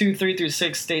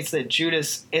 22:3-6 states that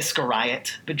Judas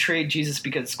Iscariot betrayed Jesus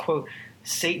because, quote,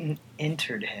 Satan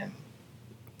entered him.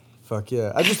 Fuck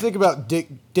yeah! I just think about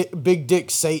Big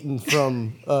Dick Satan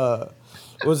from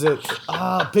was it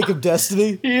Pick of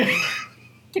Destiny? Yeah.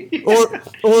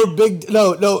 or Big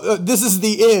this is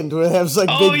the end where it has like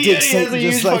Oh, Big yeah, Dick he has Satan a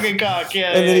huge just like fucking cock.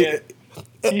 Yeah, and yeah,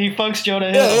 then He fucks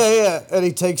Jonah Hill. yeah, and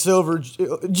he takes over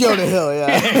Jonah Hill.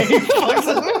 Yeah, He fucks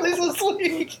him while he's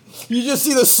asleep. you just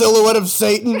see the silhouette of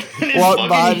Satan His walk fucking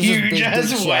by, and just huge big ass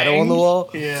dick shadow on the wang. wall.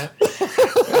 Yeah.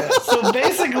 So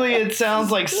basically, it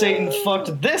sounds like Satan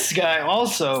fucked this guy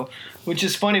also, which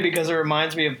is funny because it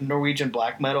reminds me of Norwegian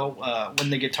black metal when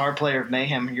the guitar player of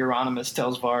Mayhem, Euronymous,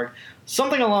 tells Varg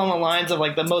something along the lines of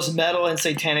like the most metal and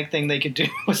satanic thing they could do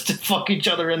was to fuck each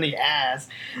other in the ass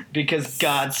because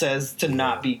God says to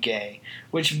not be gay.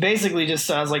 Which basically just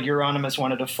sounds like Euronymous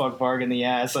wanted to fuck Varg in the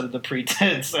ass under the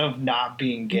pretense of not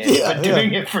being gay, Yeah, but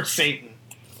doing it for Satan.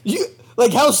 You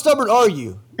like how stubborn are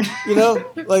you? You know,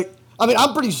 like I mean,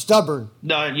 I'm pretty stubborn.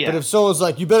 No, yeah. But if someone's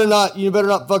like, you better not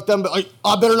fuck them, but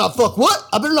I better not fuck what?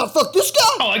 I better not fuck this guy.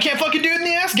 Oh, I can't fucking do it in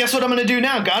the ass? Guess what I'm gonna do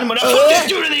now, God? I'm gonna fuck this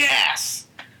dude in the ass!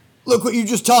 Look what you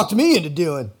just talked me into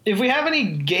doing. If we have any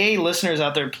gay listeners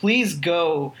out there, please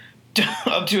go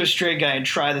up to a straight guy and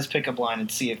try this pickup line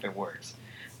and see if it works.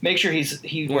 Make sure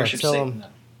he worships tell Satan, him.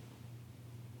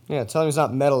 though. Yeah, tell him he's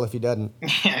not metal if he doesn't.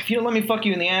 Yeah, if you don't let me fuck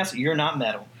you in the ass, you're not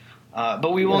metal.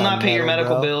 But we will You're not not pay your metal,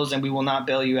 medical bro. bills, and we will not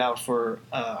bail you out for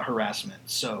harassment.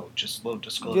 So, just little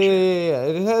disclosure. Yeah.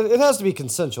 It has to be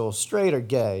consensual, straight or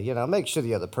gay. You know, make sure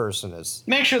the other person is.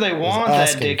 Make sure they want that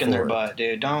asking dick in their for it. butt,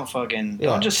 dude. Don't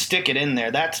Yeah. just stick it in there.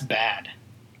 That's bad.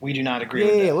 We do not agree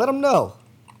Yeah, with that. let them know.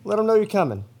 Let them know you're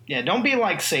coming. Yeah, don't be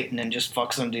like Satan and just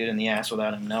fuck some dude in the ass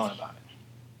without him knowing about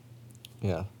it.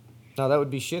 Yeah. No, that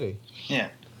would be shitty. Yeah.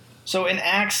 So in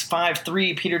Acts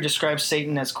 5:3, Peter describes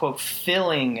Satan as, quote,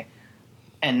 filling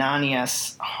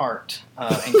Ananias' heart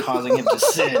and causing him to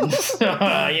sin.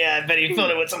 Yeah, I bet he filled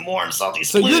it with some warm, salty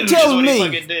So you're splooge is telling what he me-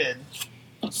 fucking did.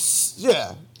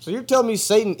 Yeah. So you're telling me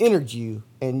Satan entered you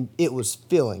and it was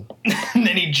filling. And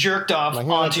then he jerked off Like,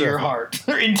 how onto your terrible. heart.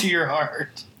 Or into your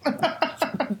heart.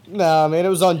 Nah, man, it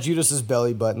was on Judas's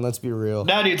belly button. Let's be real.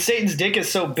 No, dude, Satan's dick is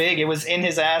so big, it was in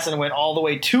his ass and it went all the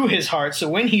way to his heart. So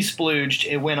when he splooged,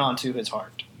 it went onto his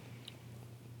heart.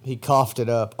 He coughed it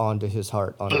up onto his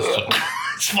heart. On his chest.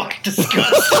 It's fucking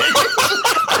disgusting.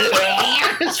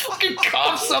 It's fucking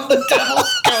coughs up the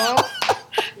devil's cum.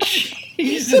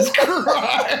 Jesus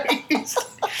Christ.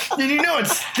 Did you know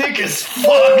it's thick as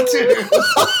fuck, too?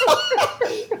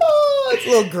 Oh, it's a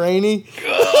little grainy.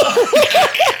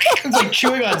 It's like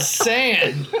chewing on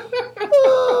sand.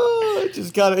 Oh,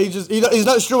 just kind of. He's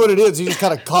not sure what it is. He just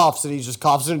kind of coughs and he just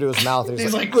coughs it into his mouth. And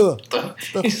He's like, "Ugh."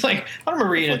 he's like, I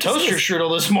remember eating a toaster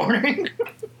strudel this morning.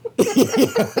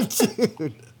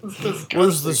 Dude,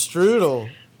 where's the strudel?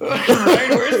 Right?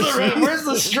 Where's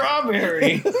the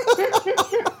strawberry?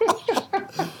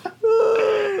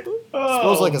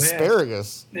 Smells like man.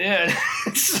 asparagus. Yeah,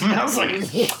 it smells like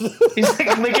he's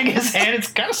like licking his hand. It's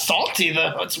kind of salty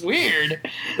though. It's weird.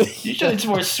 Usually it's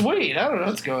more sweet. I don't know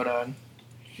what's going on.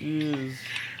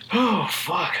 Oh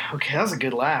fuck. Okay, that was a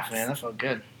good laugh, man. That felt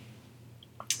good.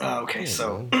 Okay,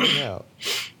 so Yeah.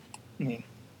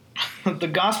 the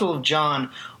Gospel of John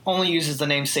only uses the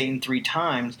name Satan 3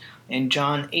 times. In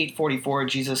John 8:44,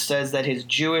 Jesus says that his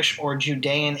Jewish or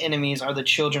Judean enemies are the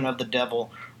children of the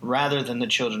devil rather than the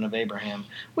children of Abraham,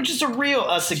 which is a real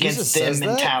us against Jesus them says that?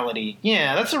 mentality.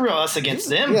 Yeah, that's a real us against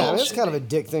them Yeah, bullshit. that's kind of a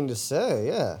dick thing to say.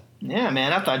 Yeah. Yeah,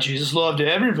 man, I thought Jesus loved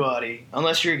everybody,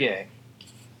 unless you're gay.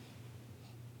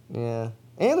 Yeah.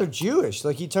 And they're Jewish.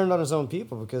 Like, he turned on his own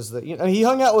people because he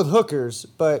hung out with hookers,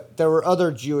 but there were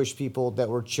other Jewish people that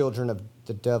were children of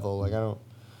the devil. Like, I don't...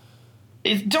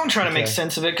 Don't try to make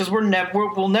sense of it, because we'll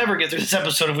never get through this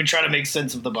episode if we try to make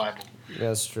sense of the Bible. Yeah,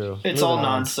 that's true. It's all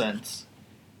nonsense.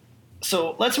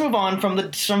 So let's move on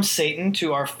from Satan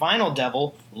to our final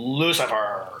devil,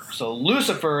 Lucifer. So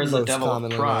Lucifer is the devil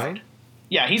of pride. Known.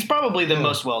 Yeah, he's probably the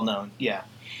most well-known. Yeah.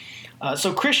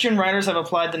 So Christian writers have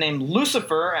applied the name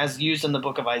Lucifer, as used in the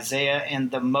book of Isaiah, and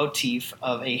the motif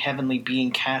of a heavenly being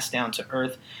cast down to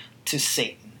earth, to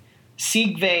Satan.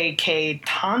 Sigve K.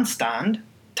 Tonstad?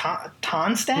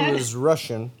 Who is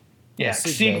Russian. Yeah,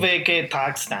 Sigve K.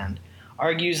 Tonstad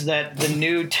argues that the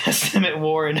New Testament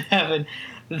war in heaven,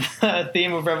 the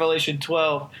theme of Revelation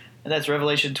 12, and that's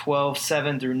Revelation 12,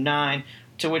 7 through 9,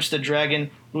 to which the dragon,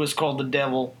 who is called the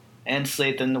devil, and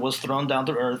Satan was thrown down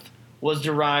to earth, was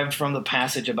derived from the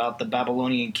passage about the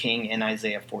Babylonian king in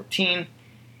Isaiah 14.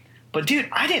 But dude,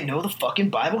 I didn't know the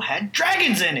fucking Bible had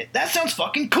dragons in it. That sounds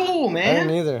fucking cool, man. I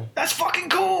didn't either. That's fucking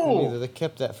cool. They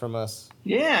kept that from us.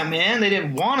 Yeah, man. They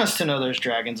didn't want us to know there's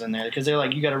dragons in there, because they're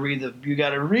like, you gotta read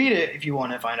it if you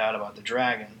want to find out about the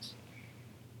dragons.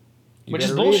 Which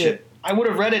is bullshit. I would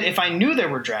have read it if I knew there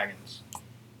were dragons.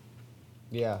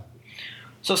 Yeah.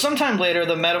 So sometime later,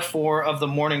 the metaphor of the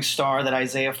morning star that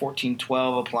Isaiah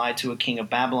 14:12 applied to a king of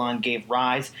Babylon gave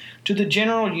rise to the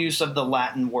general use of the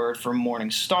Latin word for morning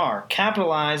star,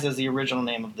 capitalized as the original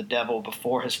name of the devil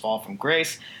before his fall from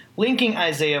grace, linking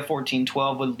Isaiah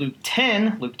 14:12 with Luke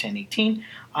 10:18,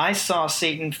 I saw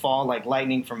Satan fall like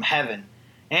lightning from heaven,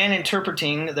 and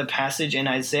interpreting the passage in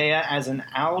Isaiah as an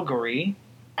allegory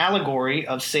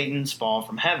of Satan's fall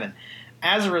from heaven.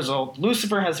 As a result,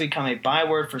 Lucifer has become a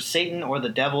byword for Satan or the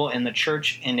devil in the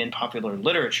church and in popular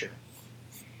literature.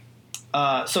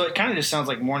 So it kind of just sounds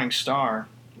like Morning Star.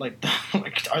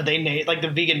 Are they like the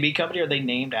vegan meat company? Are they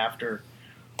named after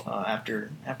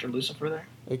Lucifer there?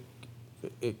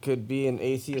 It could be an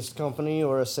atheist company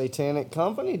or a satanic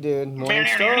company, dude. Morning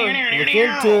Star. Look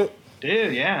into it,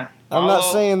 dude. Yeah. I'm not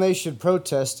saying they should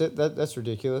protest it. That's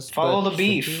ridiculous. Follow the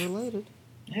beef. Should be related.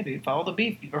 Yeah, dude, follow the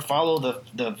beef. Or follow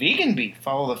the vegan beef.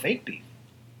 Follow the fake beef.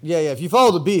 Yeah. If you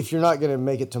follow the beef, you're not going to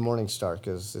make it to Morning Star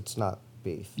because it's not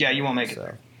beef. Yeah, you won't make it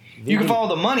there. You can follow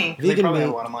the money because they probably have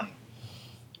a lot of money.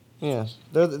 Yeah.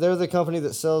 They're the company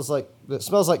that smells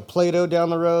like Play-Doh down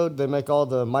the road. They make all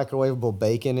the microwavable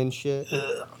bacon and shit.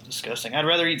 Ugh, disgusting. I'd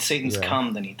rather eat Satan's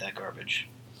cum than eat that garbage.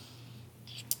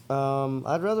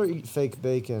 I'd rather eat fake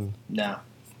bacon. No.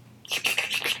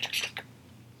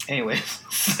 Anyways,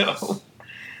 so...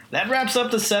 that wraps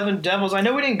up the 7 devils. I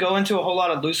know we didn't go into a whole lot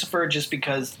of Lucifer just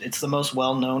because it's the most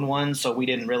well-known one, so we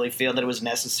didn't really feel that it was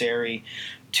necessary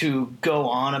to go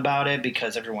on about it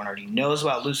because everyone already knows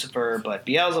about Lucifer. But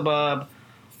Beelzebub,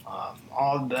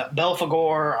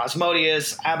 Belphegor,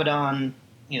 Asmodeus, Abaddon,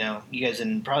 you guys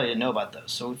probably didn't know about those,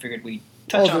 so we figured we'd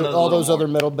touch on those. All those other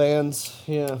metal bands,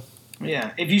 yeah.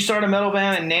 Yeah, if you start a metal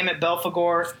band and name it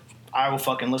Belphegor, I will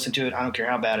fucking listen to it. I don't care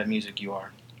how bad at music you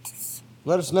are.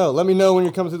 Let us know. Let me know when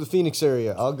you're coming through the Phoenix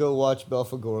area. I'll go watch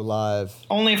Belphegor live.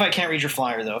 Only if I can't read your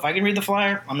flyer, though. If I can read the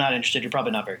flyer, I'm not interested. You're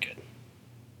probably not very good.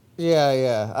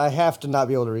 Yeah. I have to not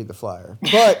be able to read the flyer.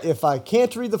 But if I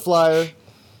can't read the flyer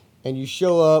and you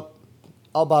show up,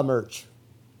 I'll buy merch.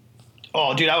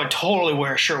 Oh, dude, I would totally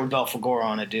wear a shirt with Belphegor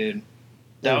on it, dude.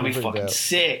 That would be fucking dope.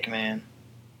 Sick, man.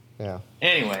 Yeah.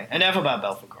 Anyway, enough about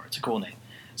Belphegor. It's a cool name.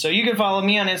 So you can follow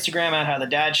me on Instagram at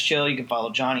HowTheDadsChill. You can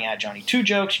follow Johnny at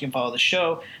Johnny2Jokes. You can follow the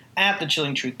show at The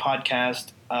Chilling Truth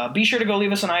Podcast. Be sure to go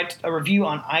leave us a review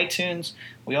on iTunes.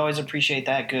 We always appreciate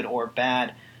that, good or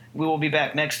bad. We will be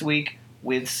back next week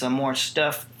with some more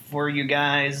stuff for you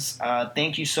guys.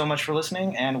 Thank you so much for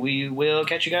listening, and we will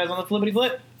catch you guys on the Flippity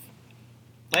Flip.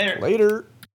 Later.